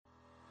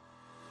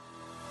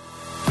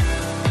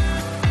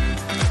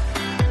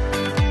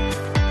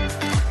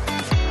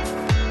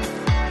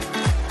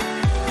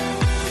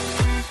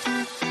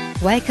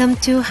Welcome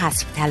to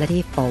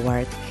Hospitality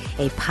Forward,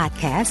 a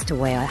podcast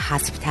where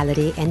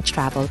hospitality and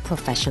travel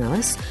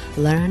professionals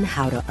learn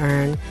how to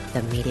earn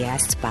the media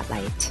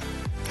spotlight.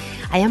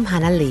 I am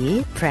Hannah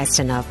Lee,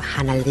 president of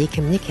Hannah Lee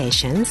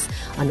Communications,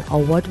 an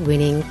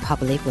award-winning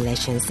public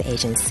relations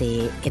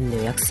agency in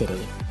New York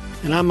City.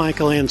 And I'm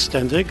Michael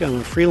Anstendig.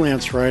 I'm a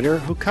freelance writer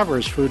who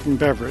covers food and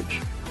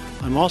beverage.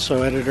 I'm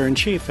also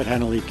editor-in-chief at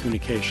Hannah Lee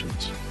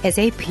Communications. As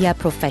a PR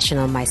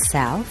professional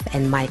myself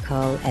and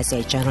Michael as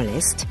a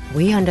journalist,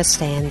 we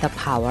understand the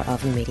power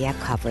of media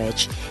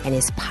coverage and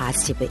its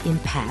positive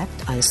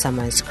impact on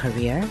someone's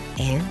career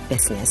and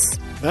business.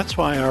 That's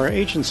why our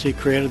agency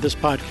created this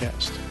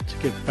podcast, to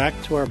give back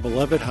to our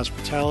beloved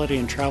hospitality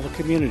and travel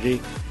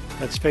community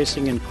that's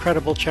facing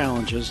incredible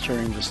challenges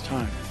during this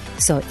time.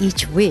 So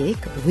each week,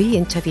 we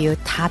interview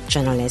top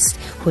journalists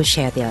who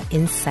share their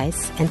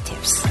insights and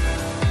tips.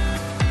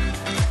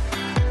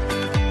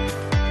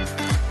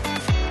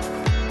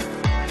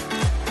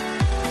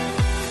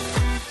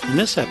 In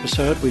this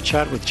episode, we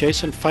chat with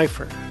Jason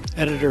Feifer,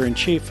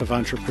 editor-in-chief of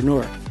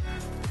Entrepreneur.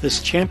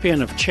 This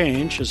champion of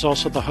change is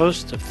also the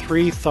host of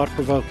 3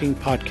 thought-provoking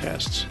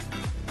podcasts: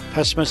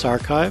 Pessimist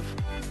Archive,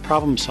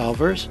 Problem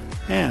Solvers,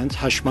 and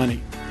Hush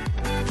Money.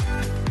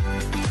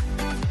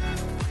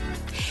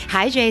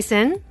 Hi,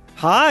 Jason.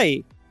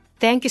 Hi.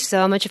 Thank you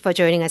so much for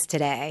joining us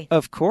today.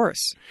 Of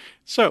course.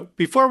 So,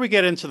 before we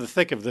get into the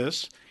thick of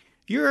this,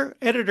 you're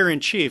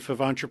editor-in-chief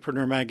of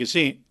Entrepreneur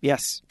Magazine.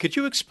 Yes. Could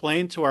you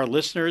explain to our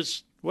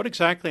listeners what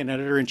exactly an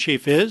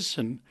editor-in-chief is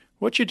and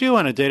what you do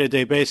on a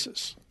day-to-day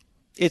basis?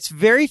 It's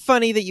very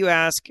funny that you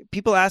ask.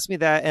 People ask me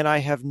that, and I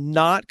have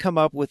not come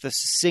up with a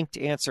succinct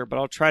answer, but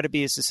I'll try to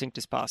be as succinct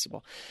as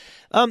possible.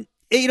 An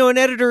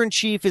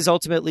editor-in-chief is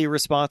ultimately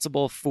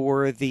responsible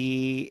for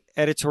the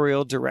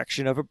editorial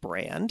direction of a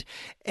brand,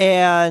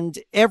 and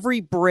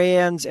every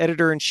brand's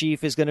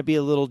editor-in-chief is going to be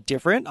a little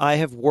different. I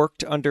have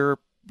worked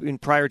in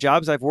prior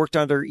jobs, I've worked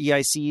under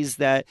EICs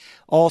that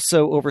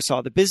also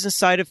oversaw the business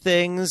side of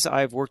things.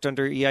 I've worked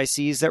under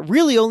EICs that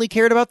really only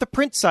cared about the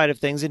print side of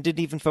things and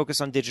didn't even focus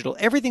on digital.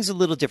 Everything's a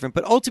little different,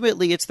 but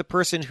ultimately it's the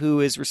person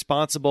who is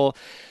responsible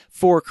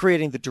for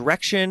creating the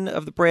direction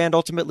of the brand.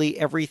 Ultimately,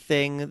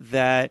 everything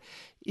that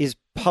is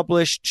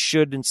published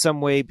should in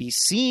some way be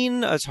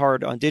seen. It's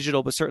hard on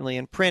digital, but certainly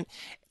in print.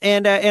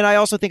 And I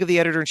also think of the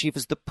editor-in-chief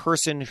as the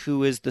person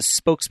who is the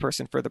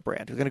spokesperson for the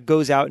brand, who kind of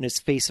goes out and is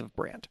face of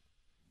brand.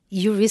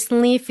 You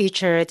recently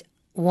featured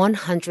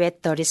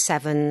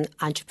 137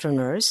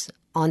 entrepreneurs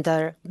on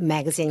the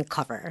magazine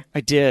cover.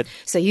 I did.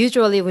 So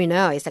usually we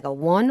know it's like a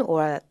 1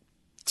 or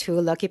 2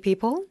 lucky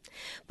people.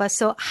 But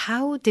so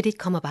how did it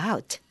come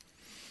about?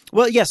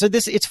 Well, yeah, so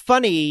it's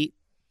funny.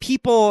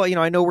 People,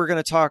 I know we're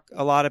going to talk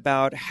a lot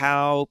about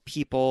how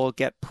people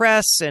get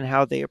press and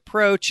how they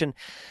approach, and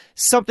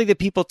something that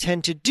people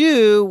tend to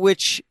do,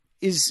 which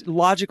is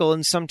logical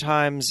and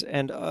sometimes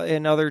and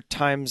other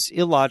times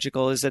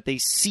illogical, is that they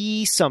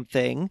see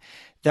something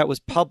that was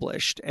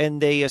published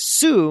and they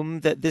assume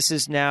that this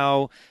is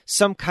now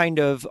some kind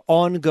of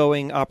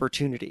ongoing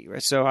opportunity.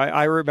 Right? So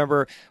I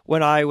remember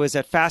when I was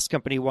at Fast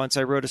Company once,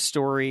 I wrote a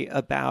story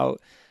about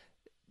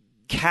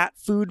cat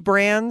food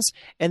brands,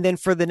 and then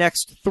for the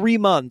next 3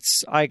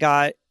 months, I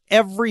got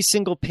every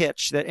single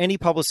pitch that any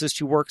publicist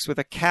who works with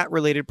a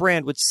cat-related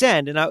brand would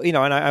send, and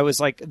I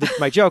was like,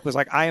 my joke was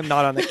like, I am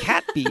not on the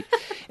cat beat.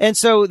 And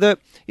so the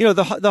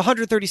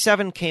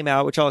 137 came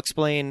out, which I'll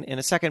explain in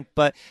a second.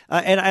 But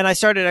and I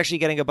started actually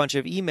getting a bunch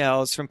of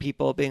emails from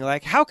people being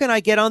like, "How can I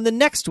get on the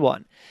next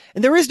one?"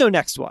 And there is no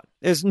next one.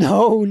 There's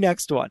no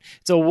next one.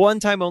 It's a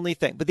one-time only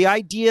thing. But the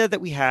idea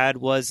that we had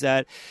was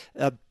that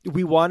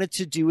we wanted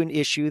to do an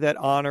issue that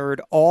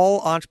honored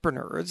all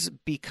entrepreneurs,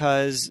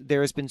 because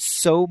there has been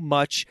so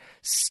much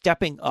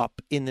stepping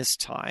up in this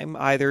time,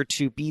 either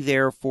to be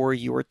there for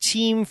your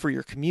team, for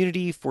your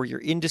community, for your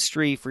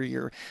industry, for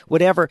your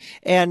whatever.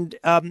 And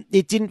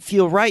it didn't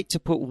feel right to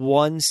put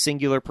one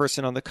singular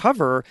person on the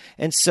cover.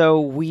 And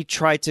so we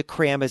tried to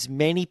cram as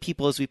many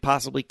people as we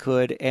possibly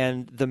could.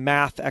 And the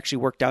math actually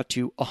worked out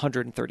to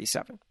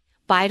 137.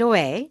 By the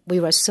way, we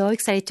were so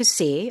excited to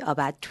see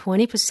about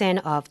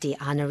 20% of the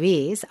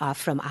honorees are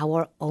from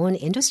our own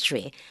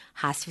industry,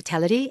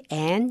 hospitality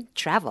and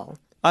travel.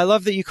 I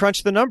love that you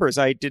crunched the numbers.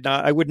 I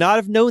would not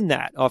have known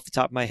that off the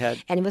top of my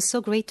head. And it was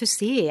so great to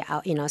see,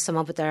 some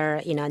of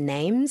their,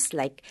 names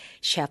like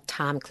Chef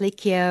Tom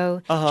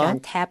Colicchio, John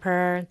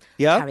Tapper,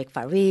 Tariq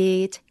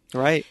Farid.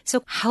 Right.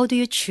 So how do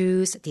you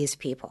choose these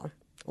people?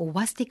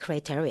 What's the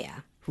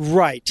criteria?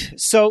 Right.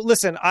 So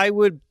listen, I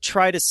would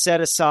try to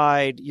set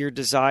aside your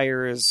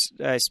desires,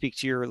 I speak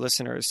to your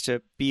listeners,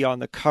 to be on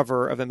the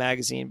cover of a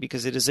magazine,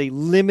 because it is a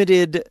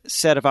limited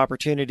set of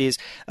opportunities.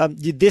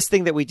 This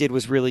thing that we did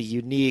was really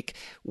unique,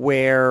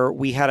 where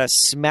we had a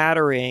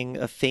smattering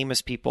of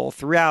famous people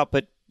throughout,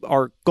 but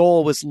our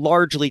goal was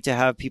largely to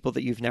have people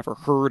that you've never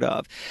heard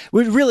of,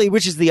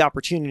 which is the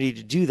opportunity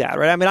to do that,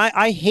 right? I mean,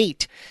 I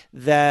hate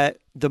that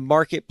the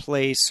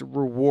marketplace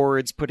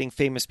rewards putting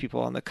famous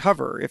people on the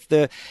cover. If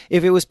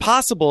it was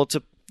possible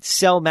to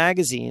sell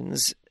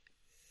magazines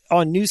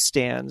on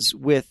newsstands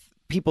with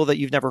people that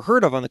you've never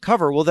heard of on the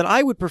cover, well, then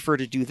I would prefer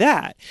to do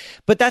that.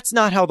 But that's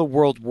not how the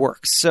world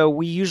works. So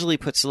we usually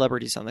put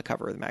celebrities on the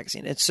cover of the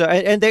magazine. And so,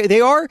 and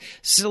they are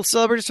still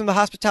celebrities from the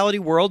hospitality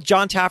world.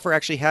 John Taffer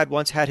actually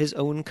once had his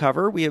own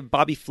cover. We have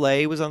Bobby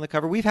Flay was on the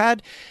cover. We've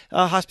had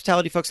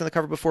hospitality folks on the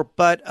cover before,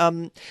 but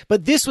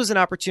this was an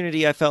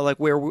opportunity I felt like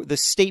where the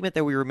statement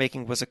that we were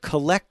making was a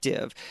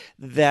collective,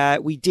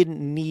 that we didn't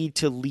need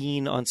to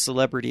lean on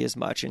celebrity as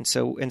much. And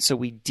so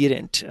we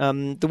didn't.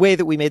 The way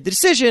that we made the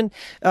decision,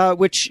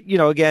 which,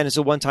 again, is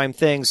a one-time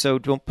thing, so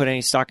don't put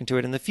any stock into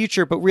it in the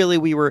future. But really,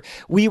 we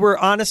were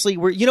honestly,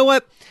 you know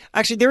what?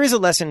 Actually, there is a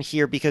lesson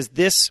here, because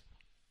this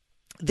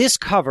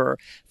cover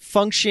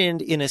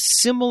functioned in a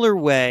similar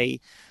way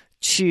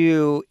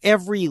to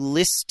every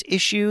list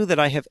issue that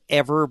I have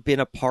ever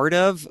been a part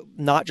of,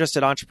 not just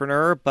at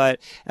Entrepreneur, but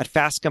at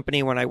Fast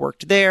Company when I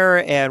worked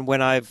there, and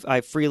when I've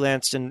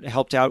freelanced and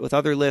helped out with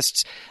other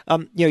lists.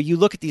 You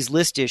look at these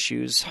list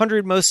issues,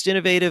 100 most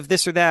innovative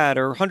this or that,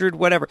 or 100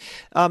 whatever.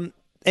 And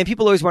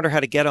people always wonder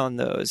how to get on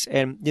those.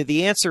 And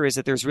the answer is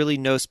that there's really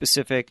no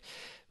specific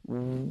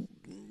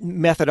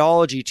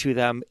methodology to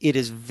them. It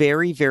is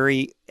very,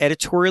 very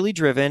editorially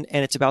driven,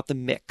 and it's about the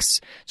mix.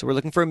 So we're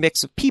looking for a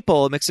mix of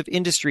people, a mix of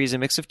industries, a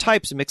mix of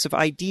types, a mix of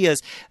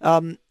ideas.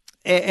 And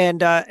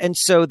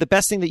so the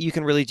best thing that you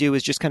can really do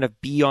is just kind of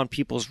be on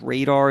people's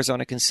radars on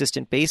a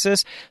consistent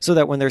basis, so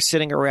that when they're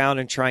sitting around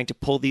and trying to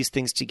pull these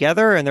things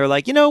together and they're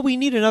like, we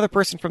need another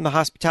person from the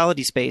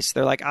hospitality space,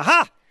 they're like,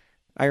 aha,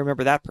 I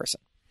remember that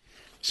person.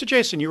 So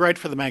Jason, you write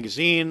for the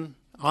magazine,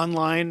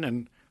 online,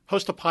 and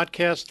host a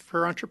podcast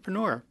for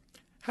Entrepreneur.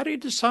 How do you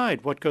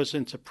decide what goes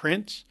into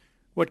print,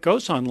 what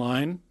goes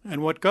online,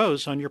 and what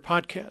goes on your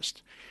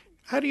podcast?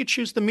 How do you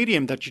choose the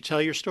medium that you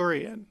tell your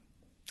story in?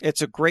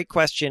 It's a great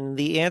question.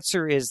 The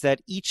answer is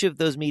that each of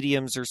those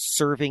mediums are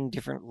serving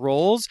different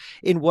roles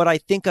in what I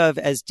think of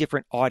as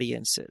different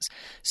audiences.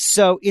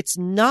 So it's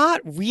not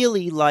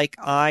really like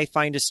I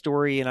find a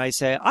story and I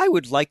say, I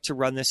would like to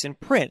run this in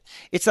print.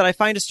 It's that I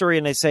find a story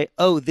and I say,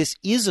 oh, this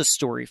is a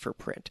story for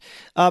print.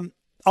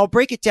 I'll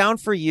break it down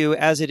for you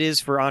as it is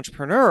for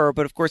Entrepreneur,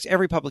 but of course,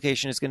 every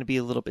publication is going to be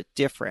a little bit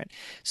different.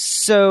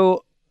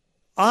 So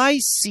I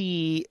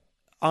see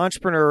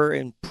Entrepreneur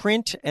in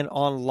print and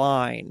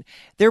online.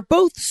 They're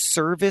both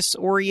service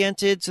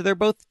oriented. So they're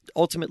both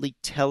ultimately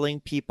telling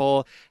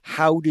people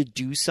how to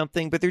do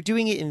something, but they're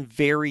doing it in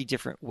very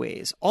different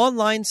ways.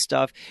 Online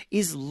stuff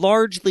is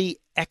largely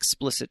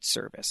explicit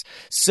service.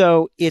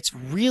 So it's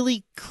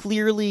really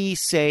clearly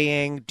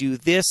saying, do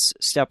this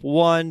step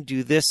 1,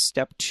 do this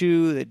step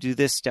 2, do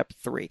this step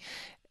 3.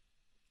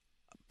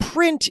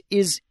 Print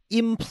is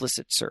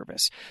implicit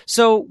service.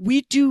 So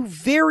we do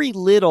very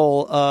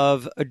little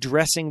of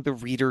addressing the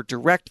reader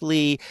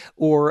directly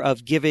or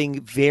of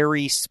giving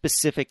very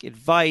specific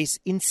advice.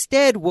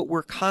 Instead, what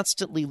we're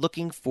constantly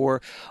looking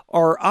for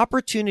are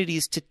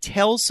opportunities to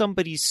tell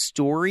somebody's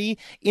story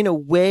in a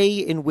way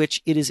in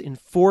which it is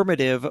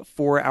informative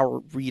for our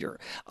reader.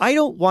 I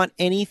don't want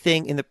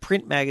anything in the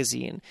print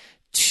magazine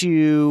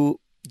to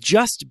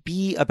just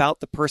be about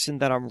the person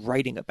that I'm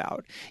writing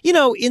about,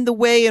 in the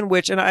way in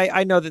which, and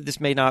I know that this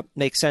may not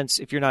make sense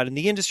if you're not in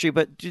the industry,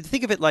 but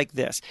think of it like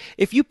this.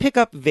 If you pick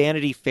up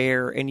Vanity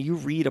Fair and you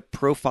read a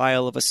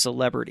profile of a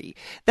celebrity,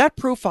 that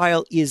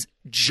profile is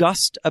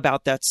just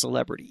about that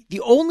celebrity.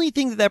 The only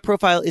thing that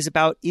profile is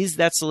about is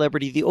that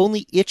celebrity. The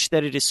only itch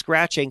that it is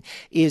scratching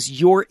is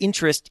your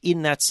interest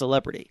in that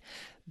celebrity.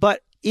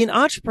 But in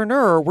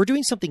Entrepreneur, we're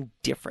doing something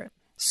different.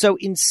 So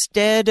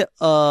instead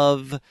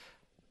of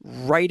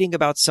writing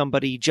about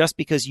somebody just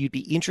because you'd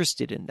be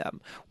interested in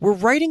them, we're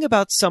writing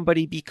about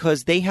somebody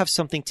because they have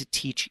something to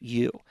teach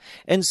you.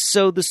 And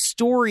so the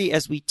story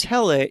as we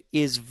tell it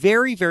is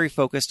very, very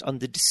focused on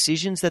the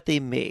decisions that they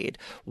made,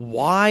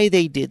 why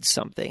they did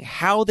something,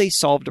 how they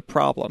solved a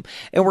problem.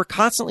 And we're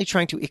constantly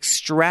trying to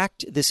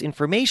extract this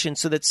information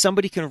so that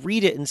somebody can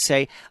read it and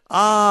say,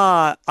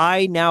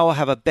 I now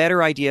have a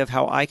better idea of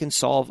how I can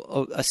solve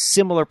a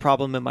similar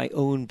problem in my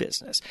own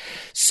business.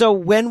 So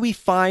when we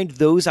find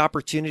those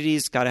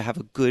opportunities, got to have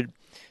a good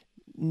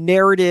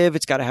narrative,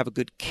 it's got to have a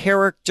good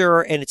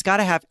character, and it's got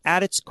to have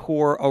at its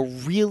core a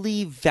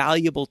really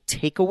valuable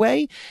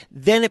takeaway,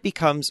 then it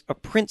becomes a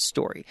print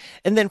story.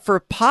 And then for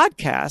a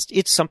podcast,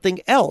 it's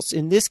something else.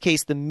 In this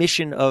case, the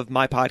mission of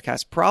my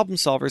podcast, Problem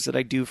Solvers, that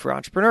I do for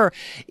Entrepreneur,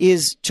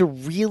 is to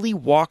really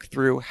walk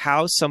through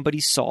how somebody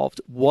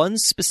solved one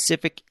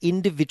specific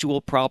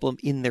individual problem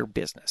in their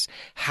business.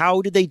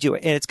 How did they do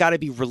it? And it's got to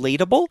be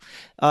relatable.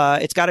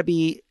 It's got to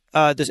be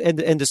and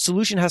the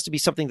solution has to be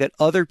something that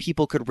other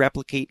people could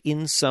replicate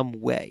in some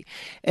way.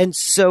 And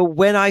so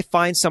when I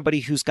find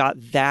somebody who's got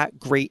that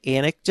great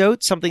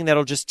anecdote, something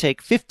that'll just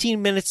take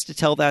 15 minutes to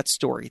tell that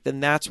story, then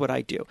that's what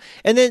I do.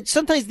 And then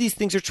sometimes these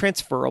things are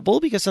transferable,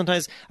 because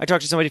sometimes I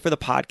talk to somebody for the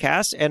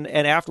podcast and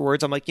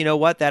afterwards I'm like, you know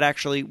what, that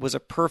actually was a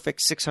perfect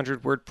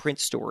 600-word print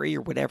story,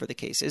 or whatever the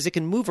case is. It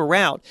can move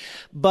around.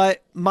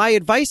 But my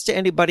advice to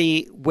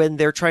anybody when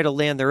they're trying to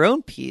land their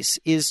own piece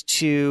is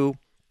to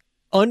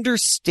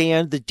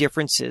understand the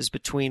differences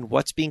between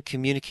what's being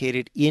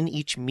communicated in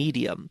each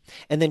medium,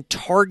 and then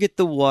target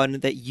the one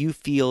that you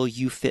feel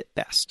you fit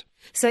best.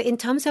 So in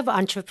terms of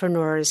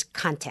entrepreneurs'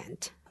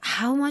 content,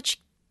 how much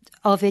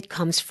of it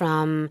comes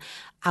from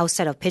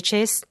outside of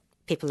pitches,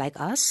 people like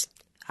us,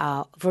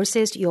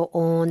 versus your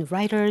own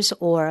writers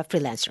or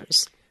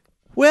freelancers?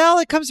 Well,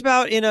 it comes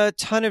about in a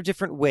ton of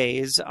different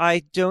ways.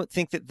 I don't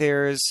think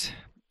that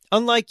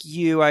unlike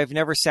you, I've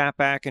never sat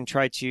back and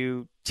tried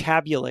to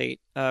tabulate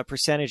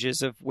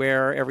percentages of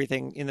where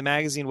everything in the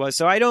magazine was.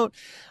 So I don't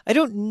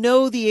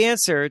know the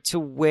answer to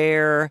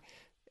where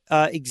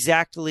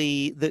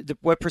exactly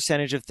what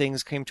percentage of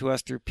things came to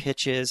us through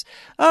pitches.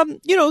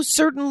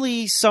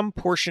 Certainly some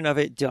portion of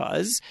it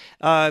does.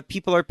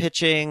 People are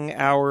pitching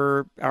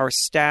our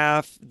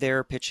staff.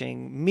 They're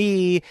pitching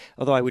me,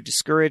 although I would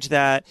discourage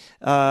that,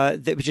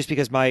 just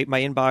because my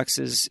inbox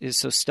is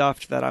so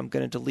stuffed that I'm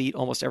going to delete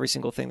almost every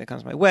single thing that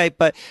comes my way.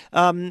 But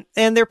and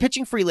they're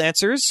pitching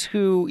freelancers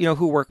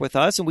who work with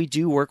us, and we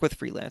do work with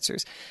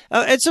freelancers.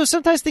 And so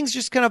sometimes things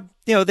just kind of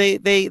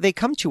they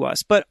come to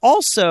us, but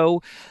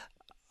also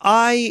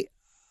I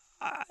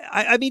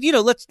mean,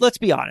 let's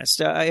be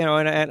honest,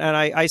 and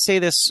I say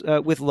this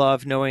with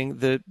love, knowing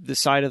the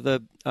side of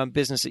the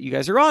business that you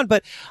guys are on,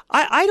 but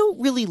I don't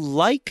really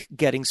like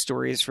getting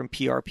stories from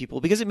PR people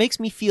because it makes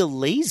me feel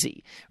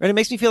lazy, right? It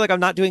makes me feel like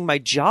I'm not doing my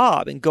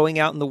job and going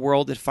out in the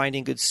world and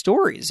finding good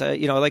stories.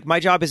 Like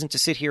my job isn't to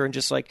sit here and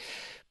just like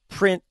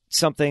print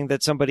something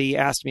that somebody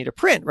asked me to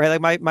print,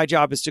 right? Like my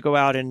job is to go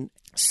out and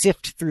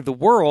sift through the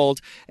world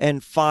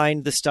and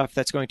find the stuff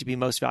that's going to be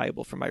most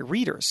valuable for my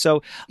readers.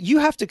 So you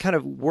have to kind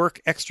of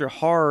work extra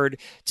hard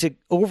to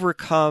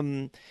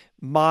overcome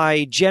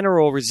my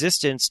general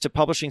resistance to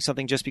publishing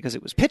something just because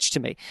it was pitched to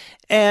me.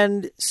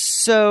 And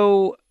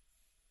so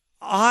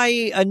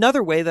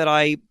another way that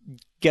I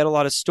get a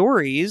lot of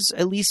stories,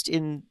 at least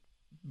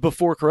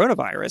before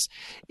coronavirus,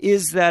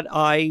 is that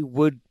I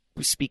would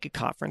speak at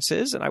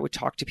conferences and I would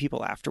talk to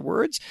people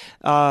afterwards.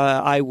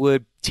 I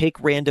would take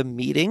random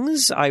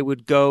meetings. I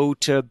would go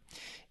to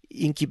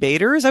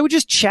incubators. I would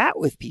just chat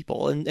with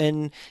people,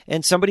 and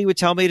somebody would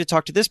tell me to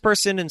talk to this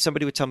person, and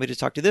somebody would tell me to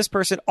talk to this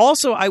person.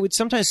 Also, I would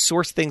sometimes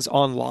source things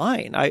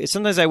online.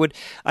 Sometimes I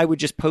would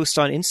just post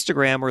on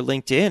Instagram or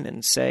LinkedIn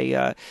and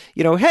say,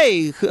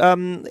 hey,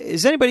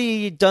 has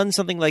anybody done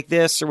something like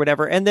this or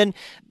whatever? And then,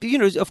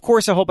 of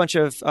course, a whole bunch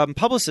of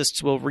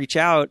publicists will reach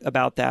out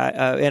about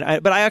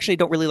that. But I actually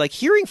don't really like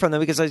hearing from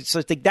them because I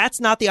think that's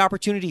not the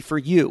opportunity for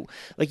you.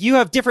 Like, you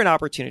have different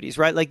opportunities,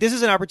 right? Like, this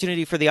is an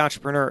opportunity for the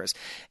entrepreneurs.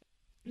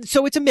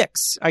 So it's a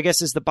mix, I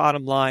guess, is the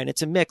bottom line.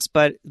 It's a mix,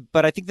 but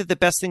I think that the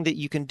best thing that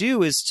you can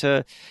do is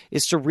to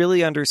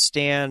really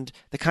understand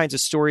the kinds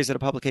of stories that a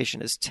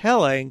publication is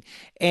telling,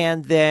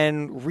 and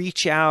then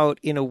reach out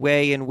in a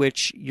way in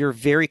which you're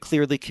very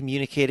clearly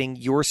communicating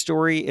your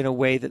story in a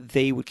way that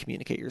they would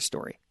communicate your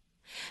story.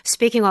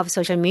 Speaking of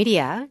social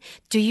media,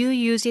 do you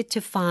use it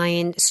to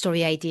find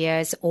story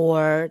ideas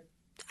or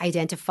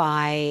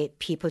identify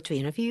people to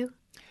interview?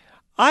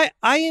 I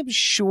am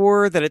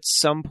sure that at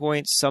some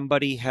point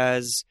somebody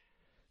has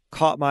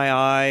caught my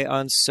eye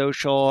on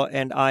social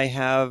and I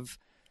have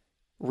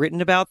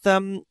written about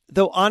them,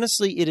 though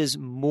honestly it is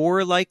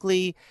more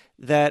likely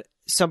that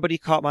somebody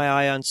caught my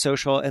eye on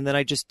social and then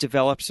I just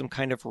developed some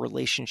kind of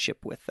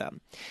relationship with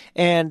them.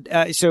 And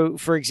so,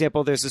 for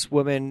example, there's this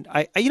woman.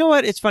 You know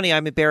what? It's funny.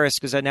 I'm embarrassed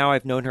because now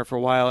I've known her for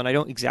a while and I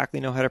don't exactly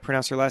know how to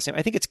pronounce her last name.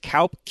 I think it's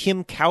Kaupe,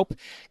 Kim Kaupe,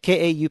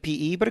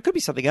 Kaupe, but it could be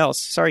something else.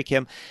 Sorry,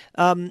 Kim.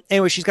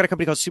 Anyway, she's got a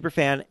company called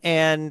Superfan,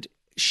 and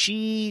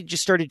she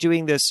just started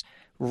doing this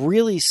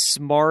really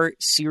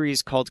smart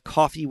series called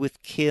Coffee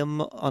with Kim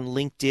on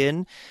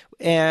LinkedIn,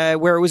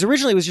 where it was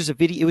just a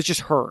video. It was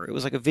just her. It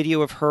was like a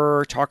video of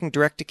her talking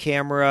direct to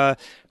camera,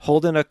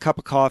 holding a cup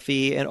of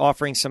coffee and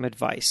offering some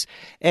advice.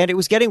 And it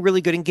was getting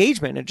really good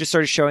engagement. It just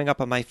started showing up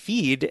on my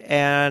feed.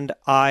 And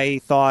I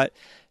thought,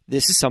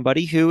 this is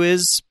somebody who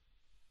is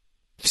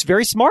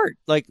very smart,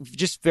 like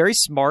just very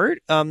smart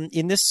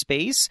in this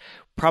space,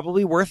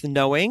 probably worth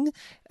knowing,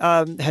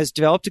 has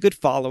developed a good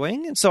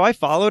following. And so I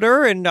followed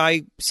her and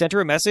I sent her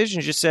a message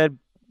and just said,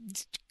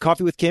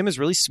 Coffee with Kim is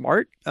really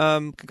smart.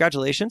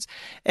 Congratulations.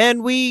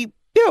 And we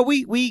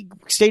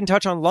stayed in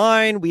touch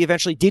online. We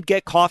eventually did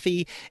get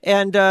coffee,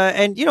 and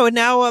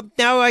now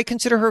I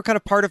consider her kind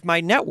of part of my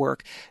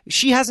network.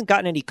 She hasn't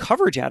gotten any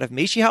coverage out of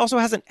me. She also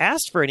hasn't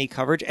asked for any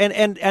coverage,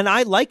 and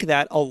I like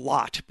that a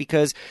lot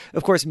because,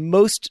 of course,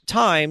 most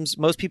times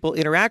most people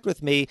interact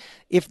with me.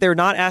 If they're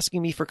not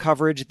asking me for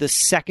coverage the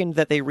second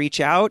that they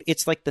reach out,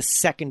 it's like the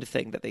second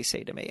thing that they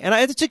say to me, and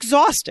it's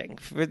exhausting.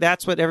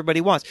 That's what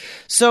everybody wants.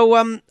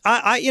 So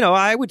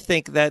I would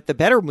think that the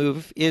better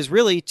move is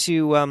really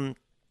to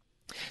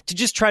to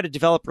just try to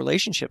develop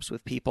relationships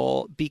with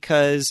people,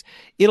 because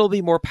it'll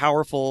be more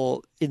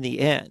powerful in the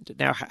end.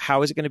 Now,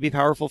 how is it going to be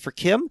powerful for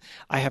Kim?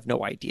 I have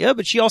no idea,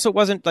 but she also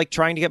wasn't like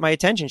trying to get my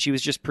attention. She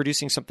was just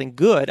producing something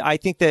good. I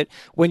think that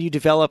when you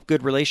develop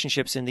good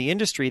relationships in the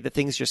industry, that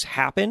things just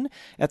happen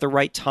at the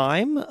right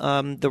time.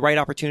 The right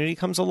opportunity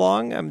comes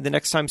along. The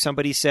next time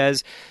somebody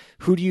says,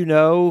 who do you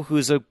know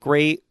who's a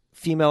great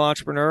female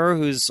entrepreneur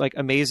who's like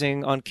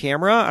amazing on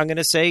camera, I'm going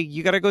to say,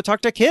 you got to go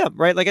talk to Kim,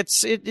 right? Like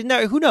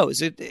who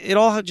knows? It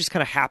all just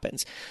kind of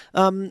happens.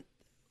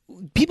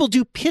 People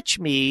do pitch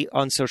me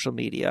on social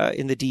media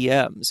in the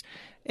DMs.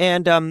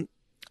 And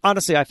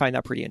honestly, I find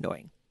that pretty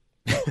annoying.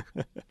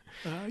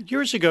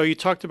 Years ago, you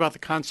talked about the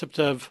concept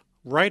of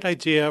right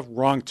idea,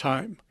 wrong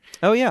time.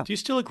 Oh, yeah. Do you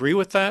still agree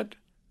with that?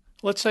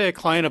 Let's say a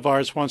client of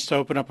ours wants to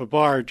open up a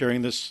bar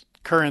during this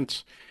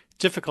current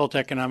difficult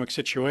economic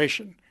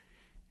situation.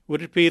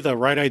 Would it be the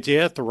right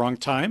idea at the wrong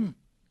time?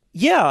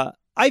 Yeah,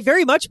 I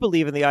very much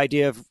believe in the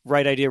idea of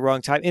right idea,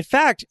 wrong time. In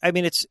fact, I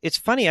mean, it's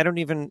funny.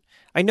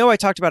 I know I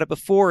talked about it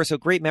before, so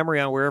great memory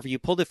on wherever you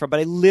pulled it from,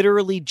 but I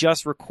literally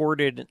just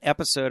recorded an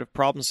episode of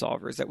Problem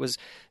Solvers that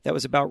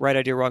was about right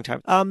idea, wrong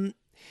time.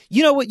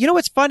 You know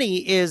what's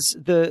funny is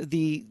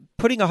the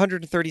putting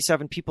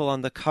 137 people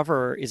on the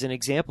cover is an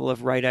example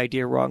of right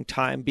idea, wrong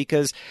time,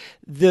 because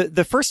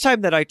the first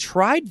time that I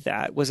tried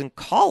that was in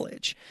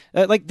college.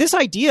 Like this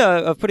idea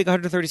of putting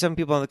 137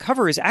 people on the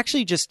cover is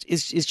actually just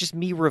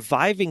me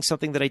reviving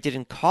something that I did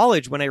in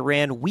college when I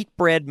ran Wheat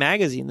Bread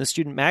magazine, the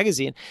student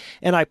magazine,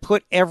 and I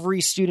put every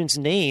student's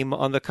name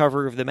on the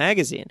cover of the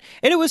magazine,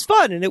 and it was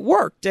fun and it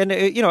worked. And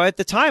at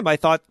the time I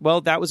thought,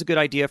 well, that was a good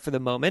idea for the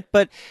moment,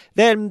 but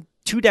then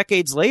 2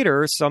 decades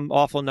later, some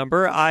awful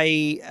number,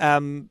 I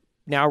am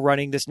now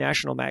running this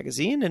national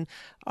magazine, and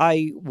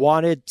I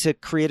wanted to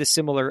create a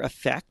similar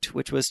effect,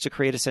 which was to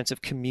create a sense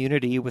of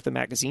community with a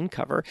magazine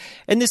cover.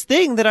 And this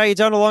thing that I had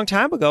done a long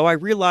time ago, I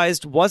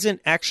realized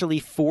wasn't actually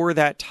for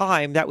that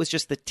time. That was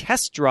just the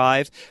test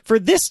drive for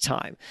this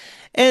time.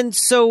 And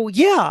so,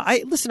 yeah,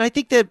 I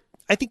think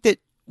that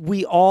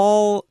we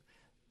all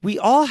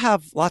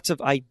have lots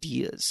of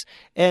ideas,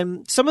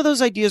 and some of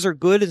those ideas are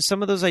good and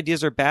some of those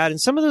ideas are bad, and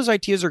some of those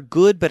ideas are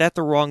good but at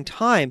the wrong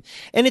time.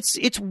 And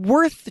it's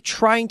worth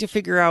trying to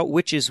figure out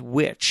which is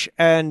which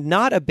and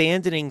not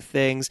abandoning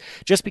things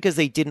just because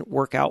they didn't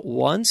work out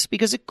once,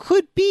 because it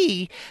could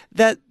be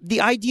that the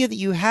idea that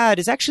you had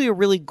is actually a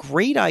really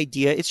great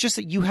idea. It's just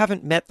that you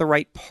haven't met the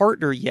right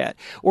partner yet,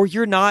 or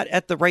you're not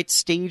at the right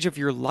stage of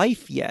your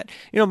life yet.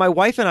 My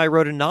wife and I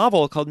wrote a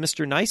novel called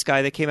Mr. Nice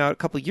Guy that came out a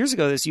couple of years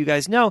ago, as you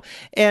guys know.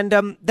 And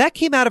that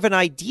came out of an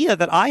idea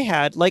that I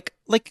had like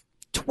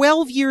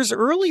 12 years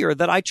earlier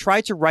that I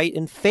tried to write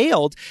and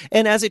failed.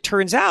 And as it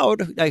turns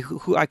out,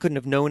 who I couldn't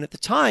have known at the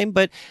time,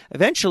 but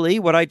eventually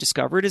what I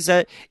discovered is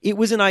that it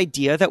was an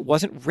idea that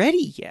wasn't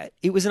ready yet.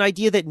 It was an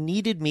idea that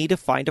needed me to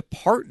find a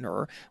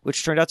partner,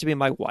 which turned out to be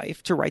my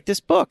wife, to write this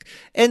book.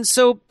 And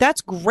so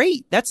that's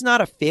great. That's not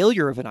a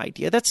failure of an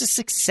idea. That's a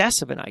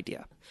success of an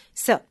idea.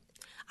 So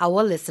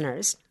our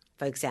listeners,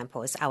 for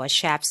example, our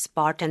chefs,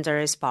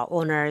 bartenders, bar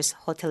owners,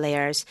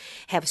 hoteliers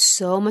have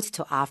so much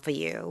to offer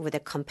you with a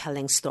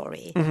compelling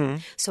story. Mm-hmm.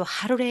 So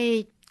how do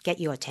they get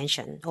your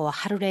attention, or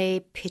how do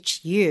they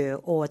pitch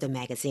you or the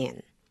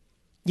magazine?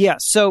 Yeah,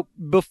 so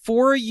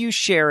before you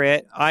share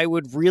it, I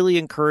would really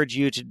encourage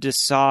you to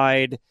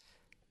decide,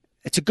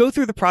 to go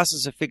through the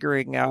process of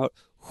figuring out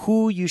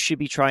who you should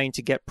be trying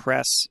to get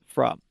press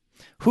from.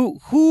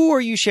 Who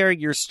are you sharing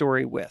your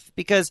story with?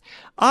 Because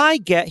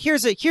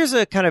here's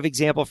a kind of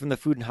example from the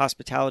food and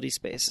hospitality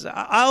space.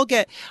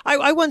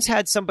 I once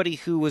had somebody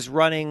who was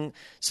running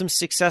some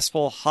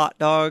successful hot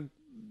dog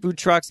food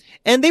trucks,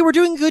 and they were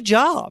doing a good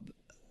job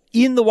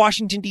in the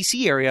Washington,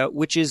 D.C. area,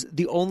 which is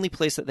the only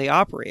place that they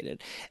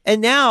operated.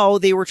 And now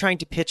they were trying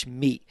to pitch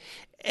me.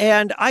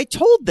 And I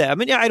told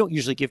them, and I don't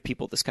usually give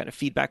people this kind of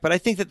feedback, but I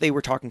think that they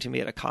were talking to me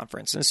at a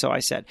conference. And so I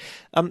said,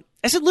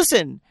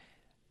 listen,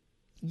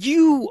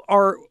 you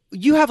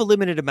have a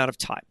limited amount of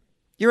time.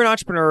 You're an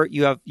entrepreneur.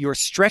 You're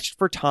stretched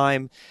for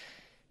time.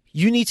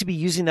 You need to be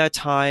using that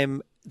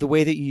time the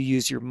way that you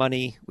use your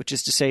money, which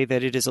is to say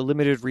that it is a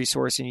limited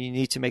resource and you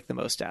need to make the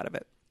most out of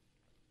it.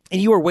 And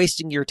you are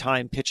wasting your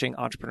time pitching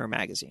Entrepreneur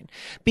Magazine,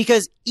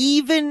 because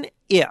even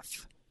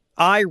if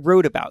I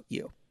wrote about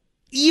you,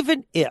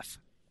 even if,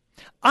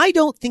 I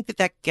don't think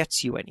that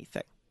gets you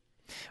anything,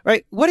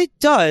 right? What it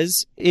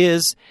does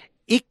is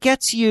it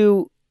gets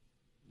you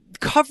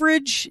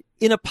coverage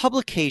in a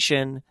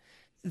publication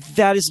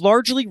that is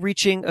largely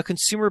reaching a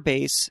consumer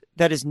base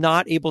that is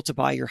not able to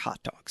buy your hot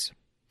dogs.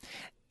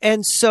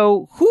 And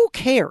so who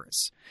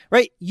cares,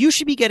 right? You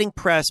should be getting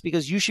press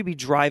because you should be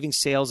driving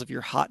sales of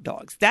your hot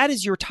dogs. That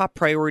is your top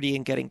priority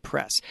in getting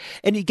press.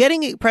 And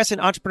getting press in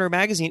Entrepreneur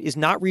Magazine is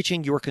not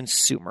reaching your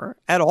consumer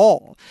at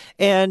all.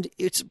 And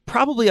it's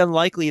probably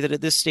unlikely that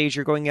at this stage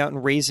you're going out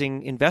and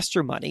raising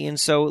investor money. And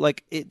so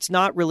it's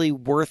not really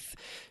worth.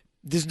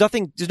 There's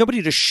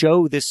nobody to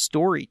show this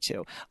story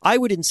to. I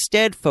would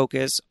instead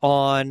focus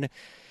on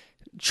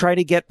trying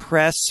to get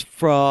press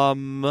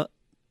from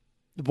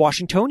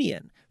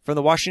Washingtonian, from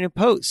the Washington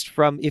Post,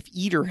 from if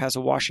Eater has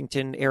a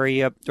Washington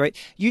area, right?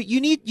 You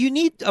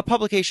need a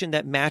publication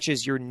that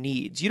matches your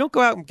needs. You don't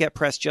go out and get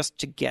press just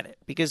to get it,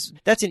 because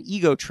that's an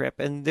ego trip,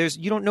 and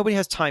nobody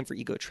has time for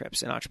ego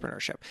trips in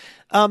entrepreneurship.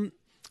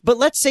 But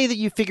let's say that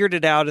you figured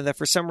it out and that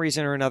for some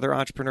reason or another,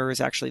 entrepreneur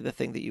is actually the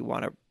thing that you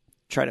want to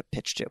try to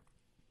pitch to.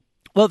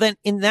 Well, then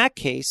in that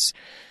case,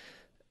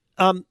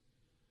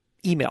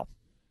 email.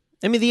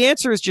 I mean, the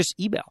answer is just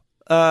email.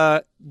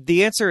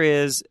 The answer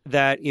is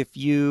that if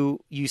you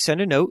send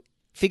a note,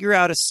 figure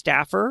out a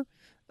staffer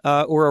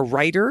or a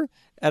writer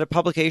at a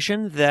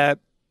publication that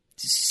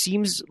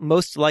seems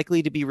most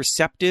likely to be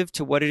receptive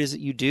to what it is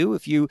that you do.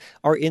 If you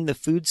are in the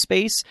food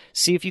space,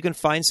 see if you can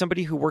find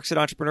somebody who works at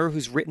Entrepreneur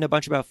who's written a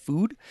bunch about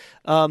food,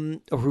 or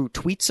who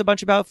tweets a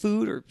bunch about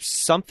food or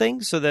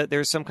something, so that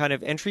there's some kind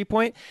of entry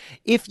point.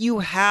 If you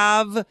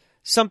have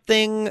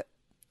something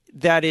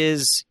that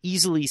is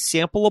easily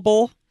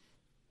sampleable,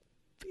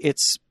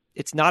 it's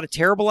not a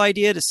terrible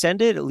idea to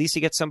send it. At least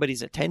you get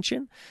somebody's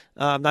attention.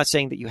 I'm not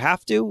saying that you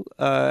have to.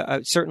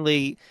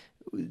 Certainly,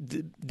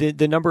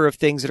 the number of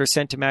things that are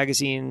sent to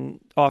magazine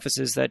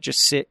offices that just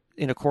sit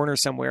in a corner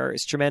somewhere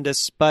is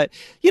tremendous. But,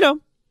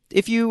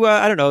 if you,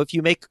 if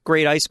you make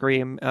great ice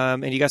cream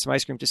and you got some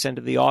ice cream to send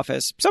to the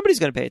office, somebody's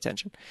going to pay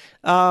attention.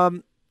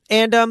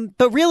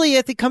 But really,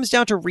 I think it comes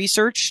down to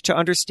research, to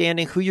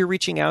understanding who you're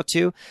reaching out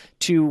to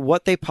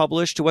what they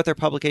publish, to what their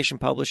publication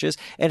publishes,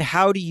 and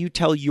how do you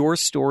tell your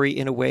story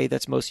in a way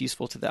that's most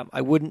useful to them.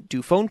 I wouldn't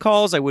do phone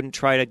calls. I wouldn't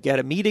try to get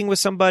a meeting with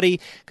somebody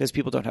because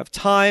people don't have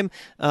time.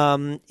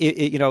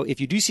 If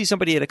you do see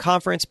somebody at a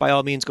conference, by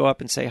all means, go up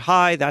and say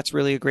hi. That's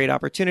really a great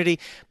opportunity.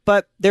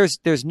 But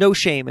there's no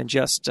shame in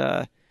just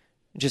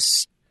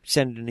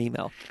send an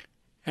email.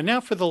 And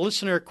now for the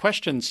listener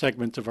question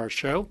segment of our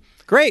show.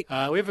 Great.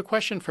 We have a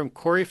question from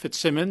Corey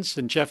Fitzsimmons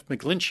and Jeff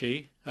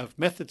McGlinchey of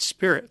Method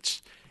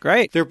Spirits.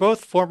 Great. They're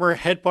both former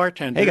head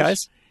bartenders. Hey,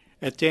 guys.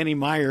 At Danny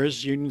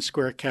Meyer's Union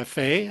Square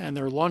Cafe, and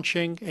they're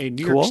launching a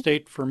New York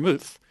State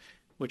vermouth,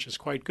 which is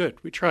quite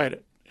good. We tried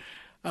it.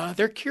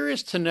 They're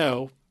curious to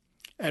know,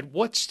 at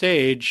what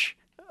stage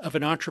of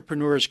an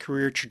entrepreneur's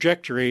career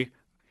trajectory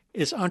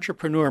is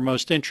entrepreneur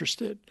most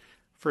interested?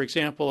 For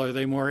example, are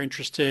they more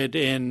interested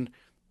in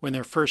when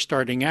they're first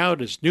starting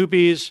out as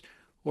newbies,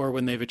 or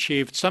when they've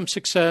achieved some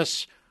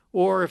success,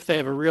 or if they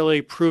have a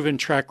really proven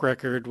track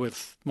record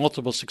with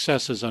multiple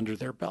successes under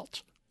their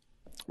belt?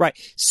 Right.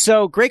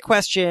 So great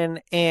question.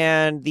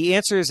 And the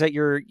answer is that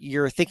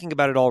you're thinking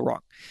about it all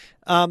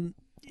wrong.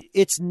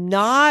 It's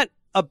not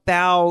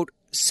about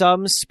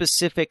some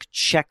specific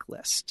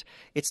checklist.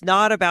 It's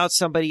not about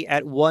somebody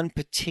at one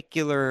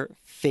particular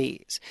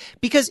phase.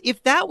 Because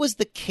if that was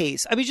the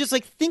case, I mean, just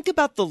like think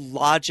about the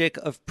logic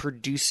of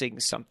producing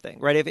something,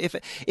 right?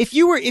 If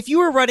you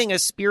were running a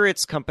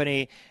spirits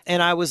company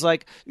and I was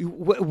like,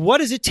 what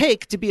does it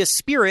take to be a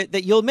spirit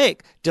that you'll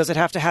make? Does it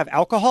have to have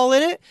alcohol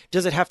in it?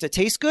 Does it have to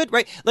taste good?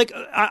 Right? Like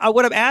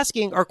what I'm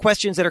asking are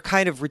questions that are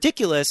kind of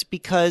ridiculous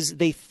because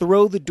they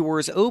throw the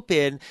doors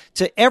open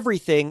to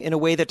everything in a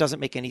way that doesn't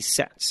make any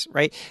sense,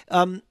 right?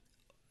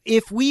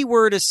 If we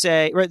were to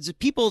say, right,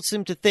 people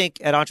seem to think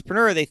at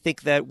Entrepreneur, they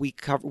think that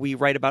we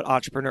write about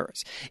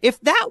entrepreneurs. If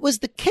that was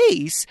the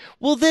case,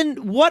 well,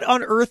 then what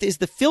on earth is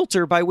the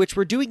filter by which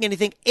we're doing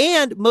anything?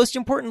 And most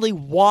importantly,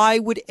 why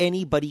would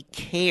anybody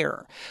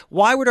care?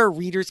 Why would our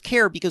readers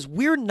care? Because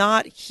we're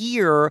not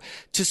here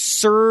to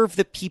serve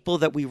the people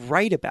that we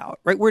write about,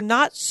 right? We're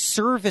not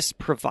service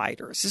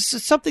providers. This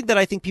is something that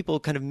I think people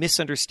kind of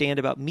misunderstand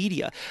about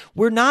media.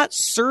 We're not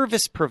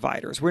service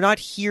providers. We're not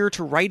here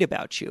to write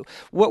about you.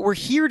 What we're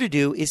here to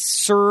do is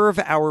serve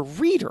our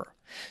reader.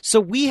 So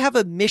we have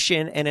a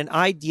mission and an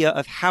idea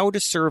of how to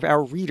serve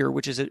our reader,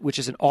 which is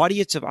an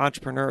audience of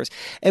entrepreneurs.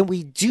 And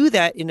we do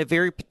that in a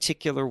very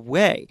particular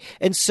way.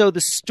 And so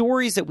the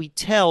stories that we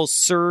tell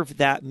serve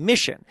that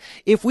mission.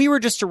 If we were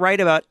just to write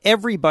about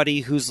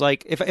everybody who's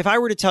like, if I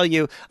were to tell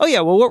you, oh yeah,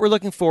 well, what we're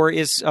looking for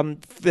is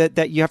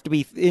that you have to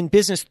be in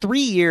business 3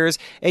 years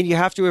and you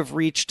have to have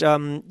reached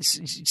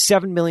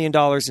 $7 million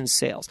in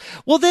sales.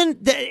 Well, then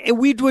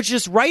we would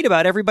just write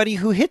about everybody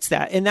who hits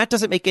that. And that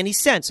doesn't make any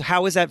sense.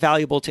 How is that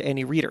valuable to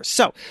any readers?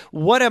 So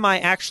what am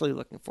I actually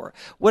looking for?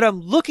 What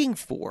I'm looking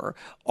for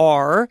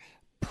are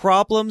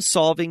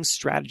problem-solving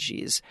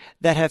strategies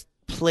that have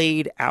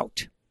played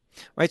out.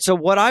 Right. So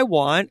what I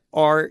want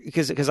are,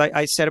 because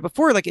I said it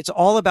before, like it's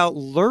all about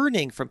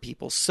learning from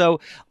people. So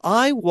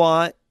I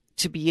want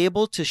to be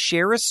able to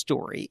share a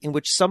story in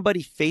which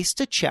somebody faced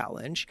a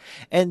challenge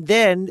and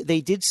then they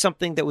did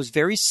something that was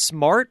very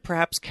smart,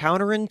 perhaps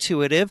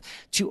counterintuitive,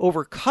 to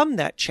overcome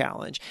that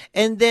challenge.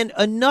 And then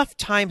enough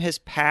time has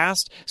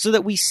passed so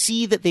that we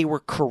see that they were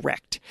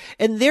correct.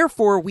 And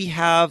therefore we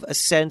have a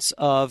sense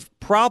of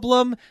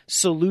problem,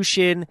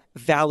 solution,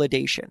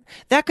 validation.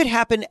 That could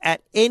happen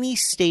at any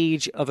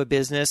stage of a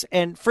business.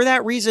 And for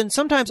that reason,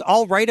 sometimes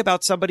I'll write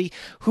about somebody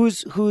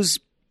who's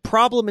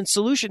problem and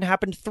solution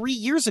happened 3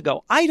 years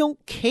ago. I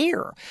don't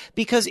care,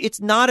 because it's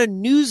not a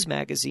news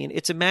magazine.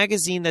 It's a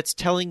magazine that's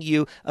telling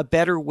you a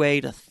better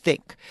way to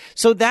think.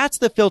 So that's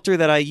the filter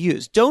that I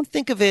use. Don't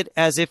think of it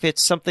as if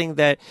it's something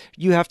that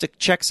you have to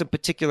check some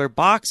particular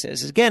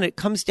boxes. Again, it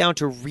comes down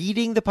to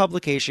reading the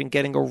publication,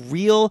 getting a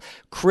real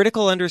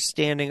critical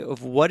understanding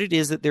of what it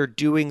is that they're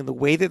doing, the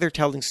way that they're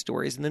telling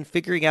stories, and then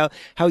figuring out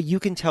how you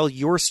can tell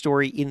your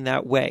story in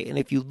that way. And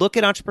if you look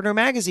at Entrepreneur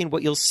Magazine,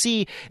 what you'll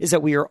see is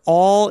that we are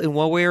all, in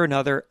one way or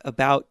another,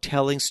 about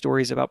telling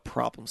stories about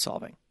problem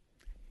solving.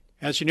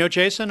 As you know,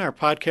 Jason, our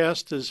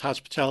podcast is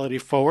Hospitality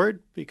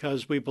Forward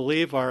because we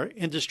believe our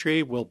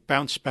industry will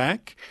bounce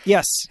back.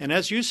 Yes. And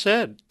as you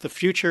said, the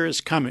future is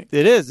coming.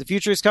 It is. The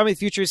future is coming. The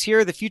future is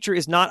here. The future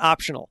is not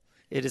optional.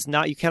 It is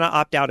not. You cannot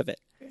opt out of it.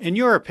 In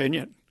your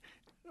opinion,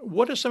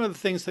 what are some of the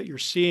things that you're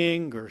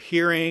seeing or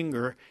hearing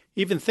or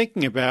even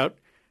thinking about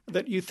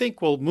that you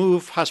think will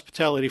move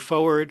hospitality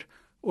forward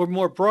or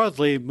more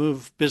broadly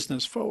move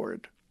business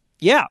forward?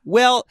 Yeah.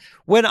 Well,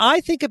 when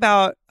I think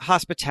about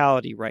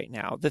hospitality right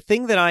now, the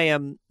thing that I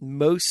am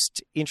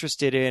most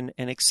interested in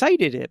and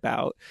excited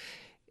about,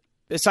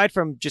 aside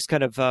from just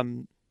kind of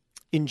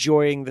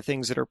enjoying the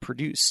things that are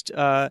produced,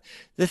 the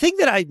thing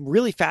that I'm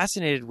really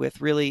fascinated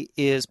with really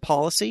is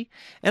policy.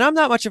 And I'm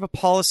not much of a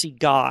policy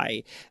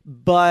guy,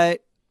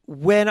 but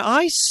when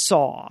I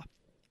saw,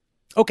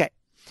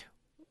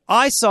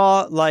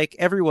 like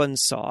everyone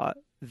saw,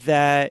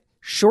 that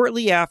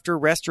shortly after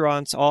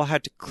restaurants all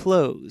had to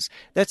close,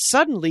 that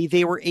suddenly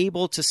they were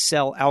able to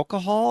sell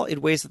alcohol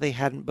in ways that they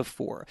hadn't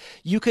before.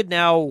 You could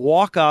now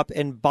walk up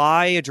and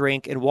buy a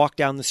drink and walk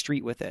down the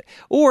street with it.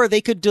 Or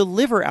they could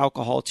deliver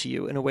alcohol to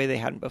you in a way they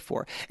hadn't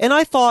before. And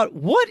I thought,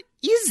 what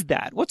is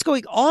that? What's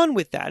going on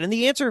with that? And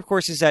the answer, of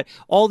course, is that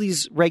all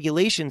these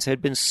regulations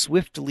had been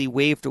swiftly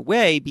waved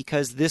away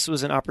because this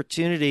was an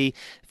opportunity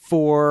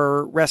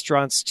for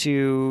restaurants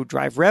to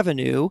drive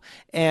revenue,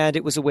 and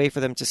it was a way for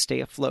them to stay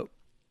afloat.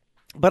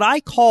 But I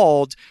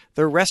called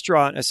the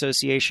Restaurant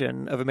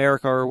Association of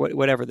America, or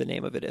whatever the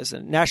name of it is, the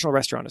National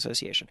Restaurant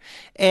Association.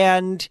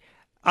 And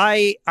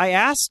I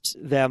asked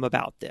them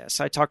about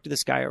this. I talked to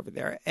this guy over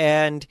there,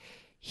 and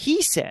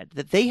he said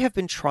that they have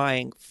been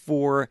trying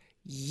for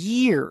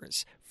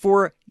years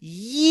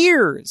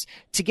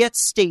to get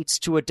states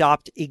to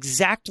adopt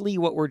exactly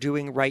what we're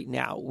doing right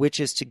now, which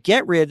is to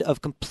get rid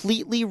of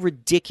completely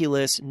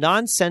ridiculous,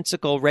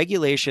 nonsensical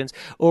regulations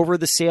over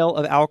the sale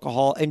of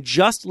alcohol and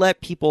just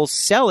let people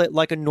sell it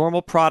like a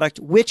normal product,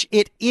 which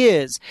it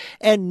is.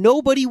 And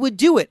nobody would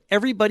do it.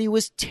 Everybody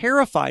was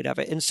terrified of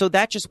it. And so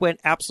that just went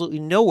absolutely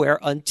nowhere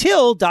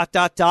until ...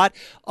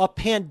 a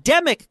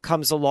pandemic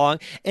comes along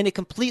and it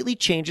completely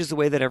changes the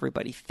way that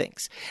everybody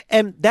thinks.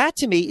 And that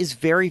to me is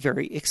very,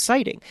 very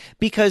exciting,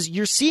 because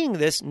you're seeing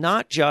this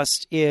not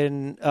just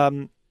in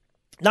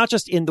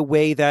the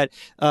way that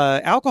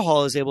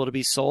alcohol is able to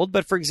be sold,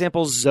 but for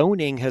example,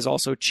 zoning has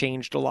also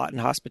changed a lot in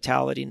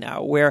hospitality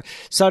now, where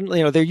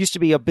suddenly, there used to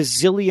be a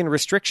bazillion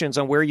restrictions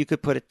on where you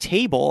could put a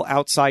table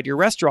outside your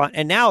restaurant,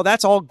 and now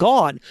that's all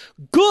gone.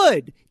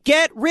 Good.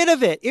 Get rid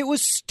of it. It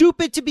was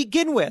stupid to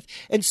begin with,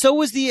 and so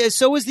was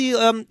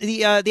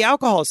the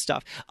alcohol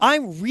stuff.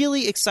 I'm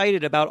really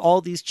excited about all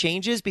these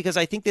changes because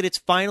I think that it's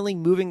finally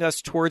moving us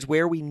towards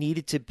where we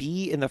needed to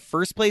be in the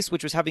first place,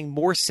 which was having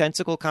more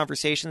sensical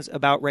conversations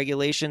about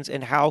regulations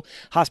and how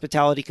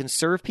hospitality can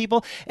serve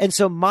people. And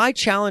so my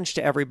challenge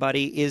to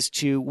everybody is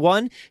to,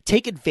 one,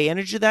 take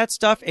advantage of that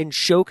stuff and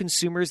show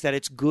consumers that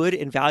it's good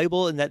and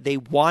valuable and that they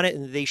want it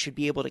and that they should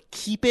be able to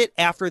keep it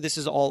after this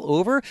is all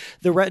over.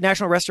 The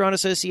National Restaurant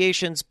Association's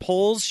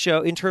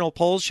internal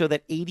polls show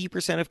that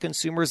 80% of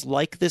consumers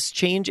like this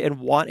change and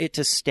want it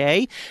to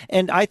stay.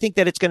 And I think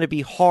that it's going to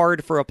be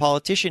hard for a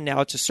politician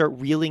now to start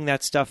reeling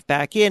that stuff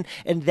back in.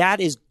 And that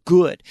is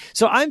good.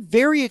 So I'm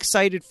very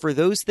excited for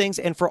those things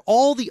and for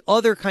all the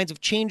other kinds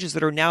of changes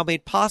that are now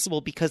made possible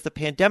because the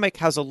pandemic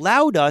has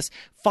allowed us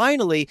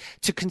finally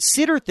to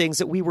consider things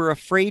that we were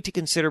afraid to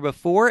consider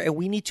before. And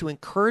we need to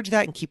encourage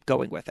that and keep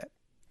going with it.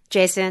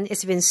 Jason,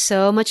 it's been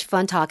so much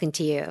fun talking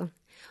to you.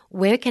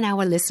 Where can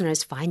our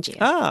listeners find you?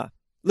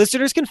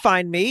 Listeners can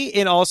find me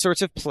in all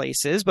sorts of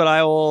places, but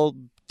I will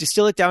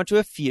distill it down to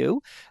a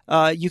few.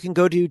 You can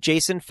go to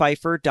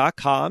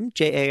jasonfeifer.com,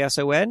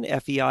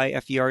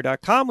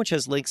 JASONFEIFER.com, which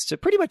has links to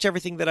pretty much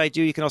everything that I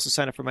do. You can also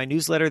sign up for my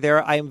newsletter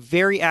there. I am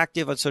very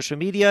active on social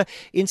media,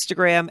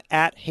 Instagram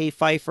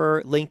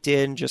 @HeyPfeiffer,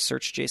 LinkedIn, just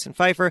search Jason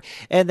Feifer.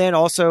 And then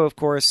also, of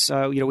course,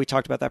 we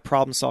talked about that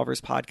Problem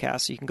Solvers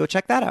podcast, so you can go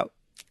check that out.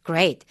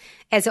 Great.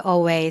 As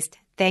always,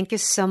 thank you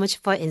so much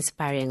for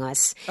inspiring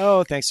us.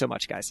 Oh, thanks so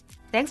much, guys.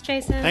 Thanks,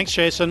 Jason. Thanks,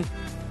 Jason.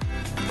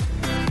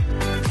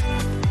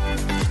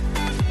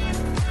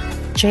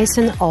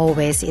 Jason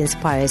always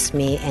inspires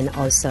me and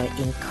also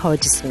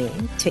encourages me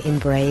to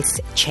embrace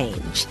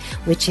change,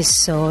 which is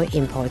so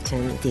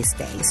important these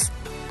days.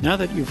 Now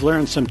that you've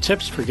learned some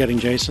tips for getting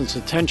Jason's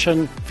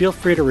attention, feel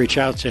free to reach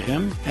out to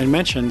him and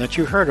mention that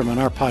you heard him on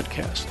our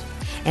podcast.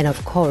 And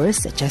of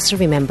course, just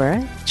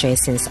remember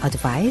Jason's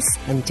advice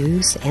and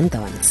do's and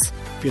don'ts.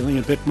 Feeling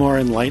a bit more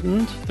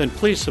enlightened? Then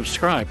please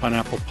subscribe on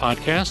Apple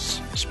Podcasts,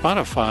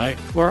 Spotify,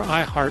 or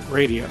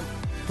iHeartRadio.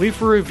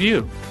 Leave a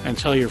review and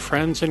tell your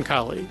friends and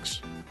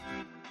colleagues.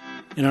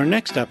 In our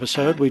next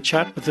episode, we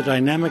chat with the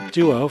dynamic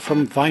duo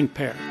from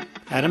VinePair,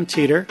 Adam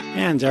Teeter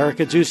and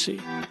Erica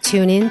Ducey.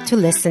 Tune in to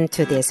listen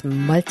to these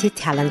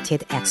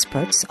multi-talented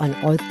experts on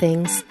all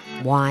things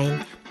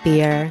wine,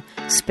 beer,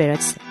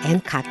 spirits,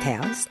 and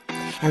cocktails,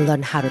 and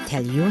learn how to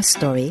tell your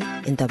story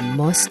in the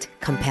most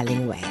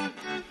compelling way.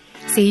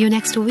 See you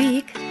next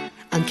week.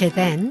 Until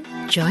then,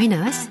 join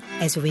us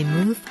as we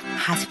move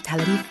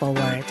hospitality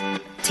forward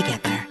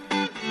together.